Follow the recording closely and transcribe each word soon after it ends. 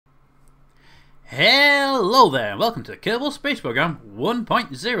Hello there, welcome to the Kerbal Space Program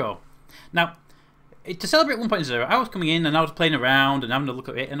 1.0. Now, to celebrate 1.0, I was coming in and I was playing around and having a look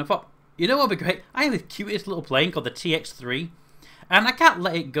at it, and I thought, you know what would be great? I have this cutest little plane called the TX3, and I can't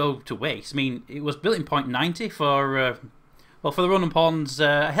let it go to waste. I mean, it was built in 0.90 for the run upon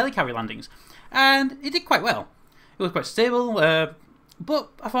helicarrier landings, and it did quite well. It was quite stable, but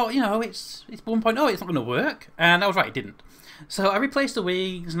I thought, you know, it's 1.0, it's not going to work, and I was right, it didn't. So I replaced the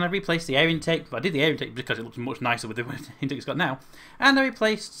wings and I replaced the air intake. I did the air intake because it looks much nicer with the intake it's got now. And I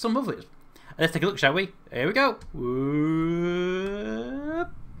replaced some of it. Let's take a look, shall we? Here we go. Whoop.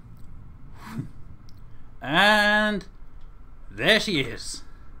 And there she is.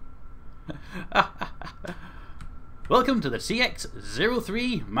 Welcome to the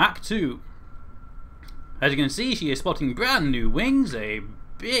TX03-MK2. As you can see, she is sporting brand new wings, a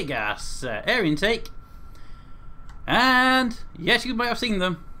big ass air intake. And yes, you might have seen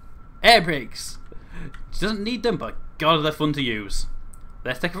them. Air brakes. She doesn't need them, but God, they're fun to use.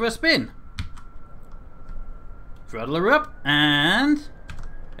 Let's take her for a spin. Throttle her up and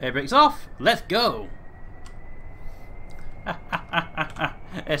air brakes off. Let's go.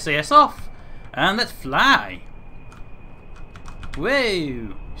 SAS off and let's fly.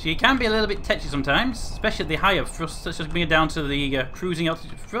 Whoa! She can be a little bit touchy sometimes, especially at the higher thrust. Let's just bring it down to the cruising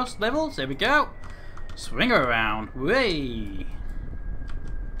altitude thrust levels. There we go. Swing her around. Way.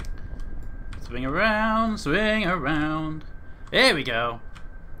 Swing around, swing around. There we go.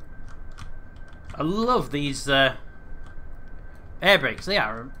 I love these air brakes. They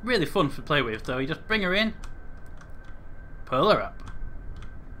are really fun to play with. So you just bring her in, pull her up.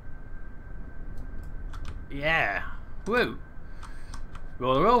 Yeah. Woo.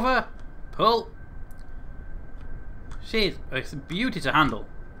 Roll her over, pull. She's a beauty to handle.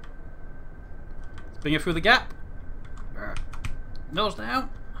 Bring her through the gap. Nose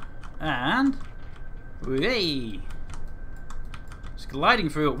down. And whee! It's gliding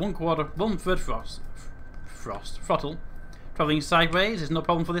through at 1/3 throttle. Travelling sideways is no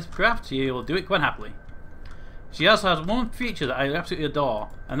problem for this craft. She'll do it quite happily. She also has one feature that I absolutely adore,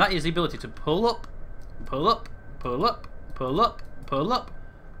 and that is the ability to pull up, pull up, pull up, pull up, pull up.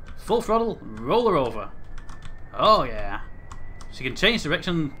 Full throttle, roll her over. Oh yeah. She can change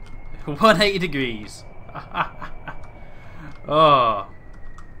direction 180 degrees. Oh.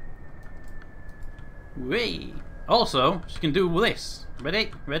 Whee. Also, she can do this.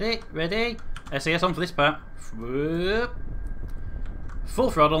 Ready, ready, ready. SAS on for this part. Whoop.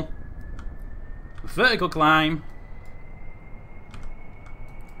 Full throttle. Vertical climb.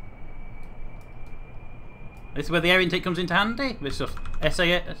 This is where the air intake comes into handy. Let's just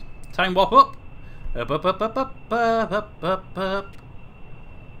SAS time warp up. Up, up, up, up, up, up, up, up, up.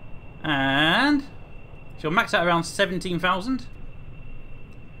 And she'll max out around 17,000.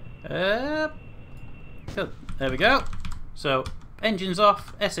 Good. There we go. So engines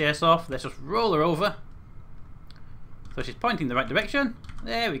off, SAS off. Let's just roll her over. So she's pointing the right direction.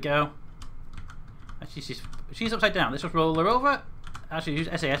 There we go. Actually, she's upside down. Let's just roll her over. Actually, use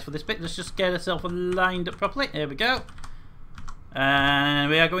SAS for this bit. Let's just get herself lined up properly. There we go.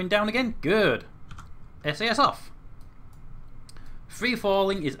 And we are going down again. Good. SAS off. Free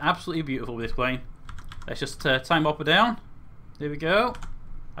falling is absolutely beautiful with this plane. Let's just time warp her down. There we go.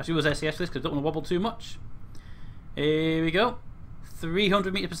 I should use SAS for this because I don't want to wobble too much. Here we go.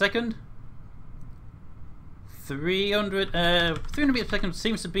 300 meters per second. 300 meters per second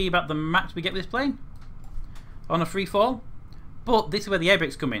seems to be about the max we get with this plane on a free fall. But this is where the air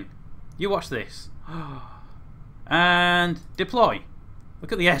brakes come in. You watch this. And deploy.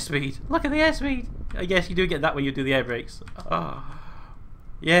 Look at the airspeed. Look at the airspeed. I guess you do get that when you do the air brakes. Oh.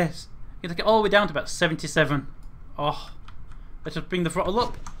 Yes. You take it all the way down to about 77. Oh. Let's just bring the throttle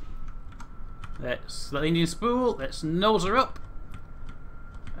up. Let's let the engine spool. Let's nose her up.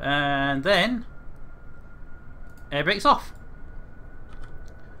 And then air brakes off.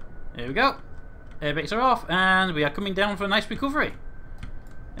 There we go. Air brakes are off and we are coming down for a nice recovery.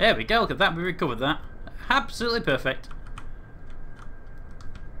 There we go. Look at that. We recovered that. Absolutely perfect.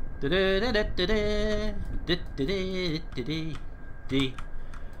 Now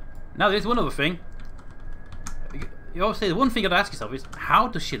there's one other thing. You always say the one thing you got to ask yourself is, how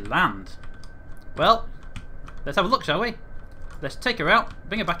does she land? Well, let's have a look, shall we? Let's take her out,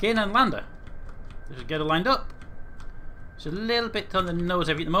 bring her back in and land her. Let's get her lined up. She's a little bit on the nose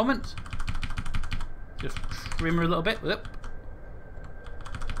heavy at the moment. Just trim her a little bit. Whoop.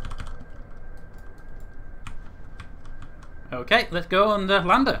 Okay, let's go and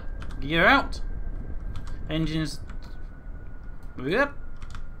land her. Gear out. Engines. Whoop.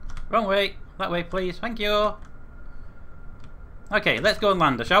 Wrong way. That way, please. Thank you. Okay, let's go and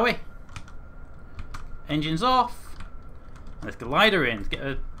land her, shall we? Engines off. Let's glide her in. Let's get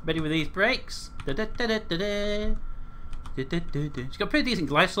her ready with these brakes. She's got a pretty decent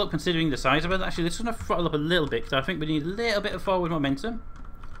glide slope considering the size of her. Actually, this is going to throttle up a little bit because I think we need a little bit of forward momentum.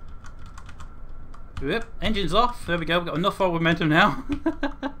 Yep, engines off. There we go. We've got enough forward momentum now.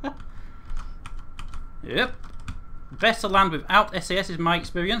 Yep. Best to land without SAS is my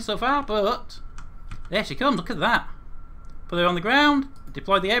experience so far, but there she comes. Look at that. Put her on the ground,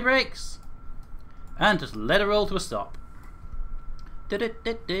 deploy the air brakes, and just let her roll to a stop.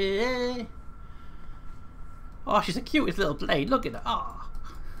 Oh, she's the cutest little blade. Look at that. Oh.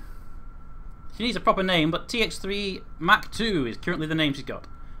 She needs a proper name, but TX03-MK2 is currently the name she's got.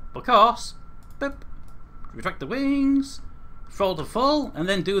 Because, boop, retract the wings, throttle to full, and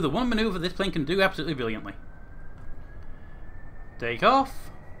then do the one maneuver this plane can do absolutely brilliantly. Take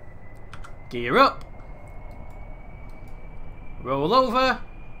off, gear up, roll over,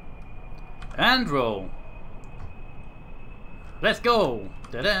 and roll. Let's go.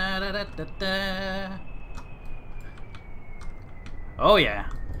 Da -da -da -da -da -da. Oh yeah.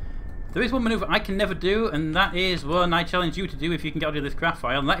 There is one maneuver I can never do, and that is one I challenge you to do if you can get out of this craft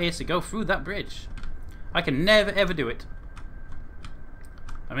file, and that is to go through that bridge. I can never ever do it.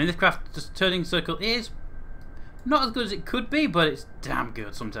 I mean, this craft just turning circle is not as good as it could be, but it's damn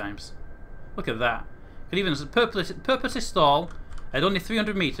good sometimes. Look at that. Could even purposely stall at only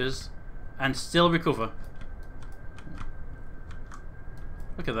 300 meters and still recover.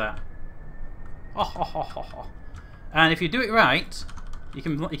 Look at that. Oh. And if you do it right, you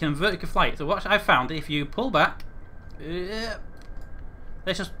can vertically fly it. So what I found, if you pull back,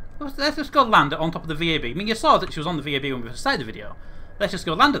 let's just go land it on top of the VAB. I mean, you saw that she was on the VAB when we started the video. Let's just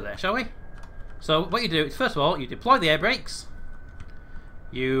go land it there, shall we? So what you do is, first of all, you deploy the air brakes.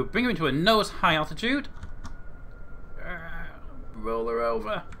 You bring her into a nose high altitude. Roll her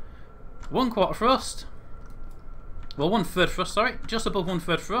over. 1/4 thrust. Well, 1/3 thrust, sorry. Just above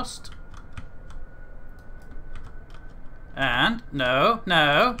 1/3 thrust. And no.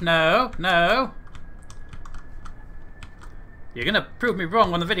 You're gonna prove me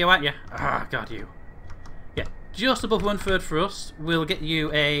wrong on the video, aren't you? Ah, God, you. Yeah, just above 1/3 thrust will get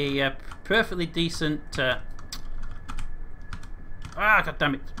you a perfectly decent. God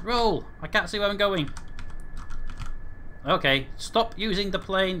damn it! Roll. I can't see where I'm going. Okay, stop using the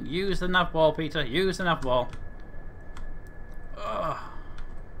plane. Use the nav ball, Peter. Use the nav ball.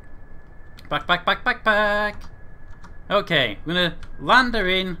 Back. Okay, I'm gonna land her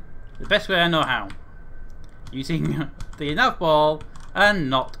in the best way I know how, using the nav ball and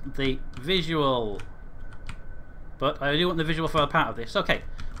not the visual. But I do want the visual for a part of this. Okay,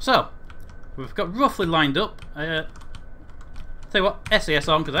 so we've got roughly lined up. Tell you what, SAS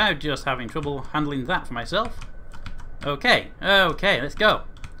on because I'm just having trouble handling that for myself. Okay, let's go.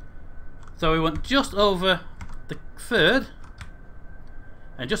 So we went just over the third,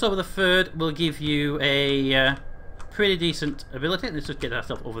 and just over the third will give you a pretty decent ability. Let's just get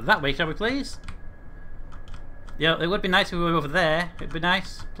ourselves over that way, shall we, please? Yeah, it would be nice if we were over there. It'd be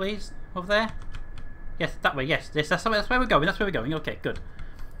nice, please, over there. Yes, that way. Yes, that's where we're going. That's where we're going. Okay, good.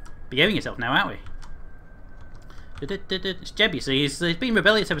 Behaving yourself now, aren't we? It's Jeb, you see. He's been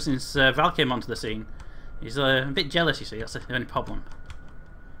rebellious ever since Val came onto the scene. He's a bit jealous, you see. That's the only problem.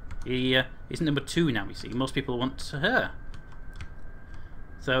 He isn't number 2 now, you see. Most people want her.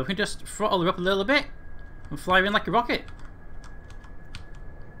 So we can just throttle her up a little bit and fly her in like a rocket.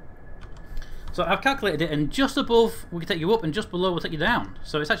 So I've calculated it, and just above we can take you up, and just below we'll take you down.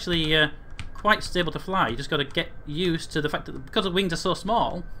 So it's actually quite stable to fly. You just got to get used to the fact that because the wings are so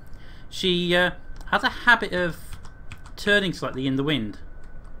small, she has a habit of turning slightly in the wind.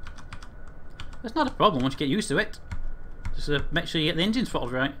 That's not a problem once you get used to it. Just make sure you get the engines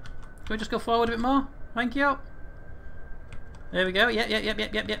throttled right. Can we just go forward a bit more? Thank you. There we go.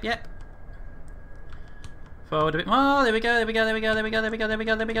 Yep. Forward a bit more. There we go.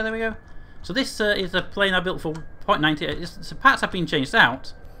 So this is a plane I built for 0.90. The parts have been changed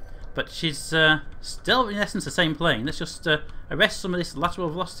out, but she's still in essence the same plane. Let's just arrest some of this lateral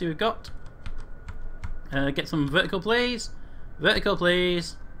velocity we've got. Get some vertical, please. Vertical,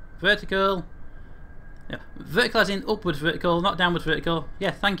 please. Vertical. Yeah. Vertical as in upwards vertical, not downwards vertical.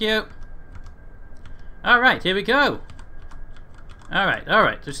 Yeah, thank you. Alright, here we go.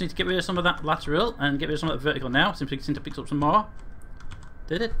 Alright. Just need to get rid of some of that lateral and get rid of some of that vertical now, since we seem to pick up some more.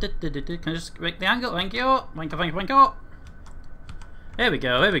 Can I just break the angle? Thank you. Thank you. Here we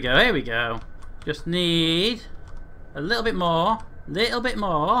go. Just need a little bit more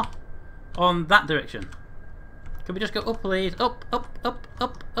on that direction. Can we just go up, please? Up.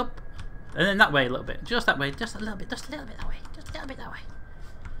 And then that way a little bit. Just that way. Just a little bit that way.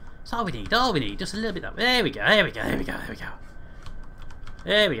 That's all we need, all we need. Just a little bit. There we go, there we go, there we go, there we go.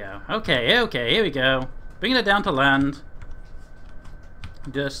 There we go. Okay, okay, here we go. Bringing it down to land.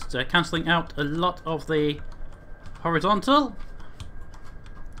 Just cancelling out a lot of the horizontal.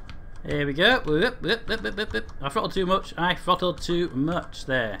 There we go. Whoop, whoop, whoop, whoop, whoop, whoop. I throttled too much. I throttled too much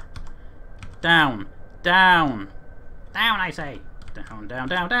there. Down, down, down, I say. Down, down,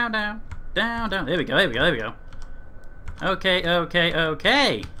 down, down, down, down, down. There we go, there we go, there we go. Okay, okay,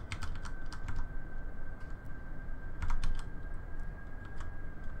 okay.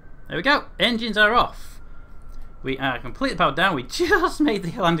 There we go. Engines are off. We are completely powered down. We just made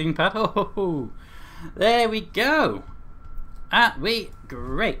the landing pad. Oh, there we go.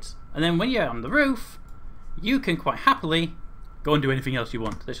 Great. And then when you're on the roof, you can quite happily go and do anything else you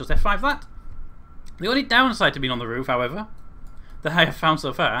want. Let's just F5 that. The only downside to being on the roof, however, that I have found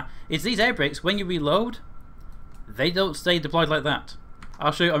so far, is these air brakes, when you reload, they don't stay deployed like that.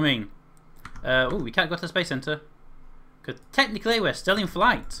 I'll show you what I mean. Oh, we can't go to the Space Center. Because technically we're still in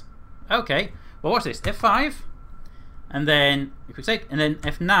flight. Okay, well watch this. F5, and then, if we say, and then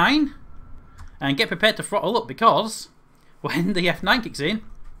F9, and get prepared to throttle up, because when the F9 kicks in,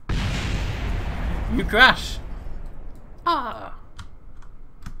 you crash. Ah.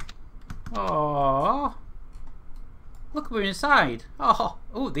 Oh. Look, we're inside. Oh,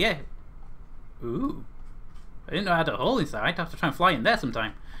 oh, the air. Ooh. I didn't know I had a hole inside. I'd have to try and fly in there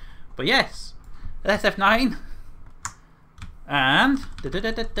sometime. But yes, that's F9. And see,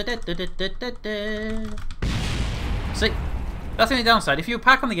 that's the only downside. If you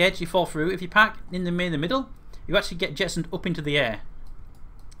park on the edge, you fall through. If you park in the middle, you actually get jettisoned up into the air.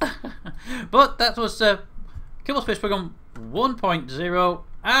 But that was Kerbal Space Program 1.0.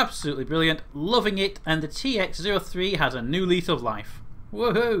 Absolutely brilliant. Loving it. And the TX03 has a new lease of life.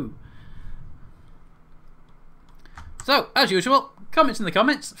 Woohoo! So, as usual, comments in the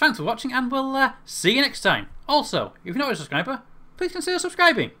comments. Thanks for watching, and we'll see you next time. Also, if you're not a subscriber, please consider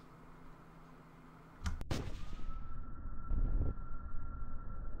subscribing.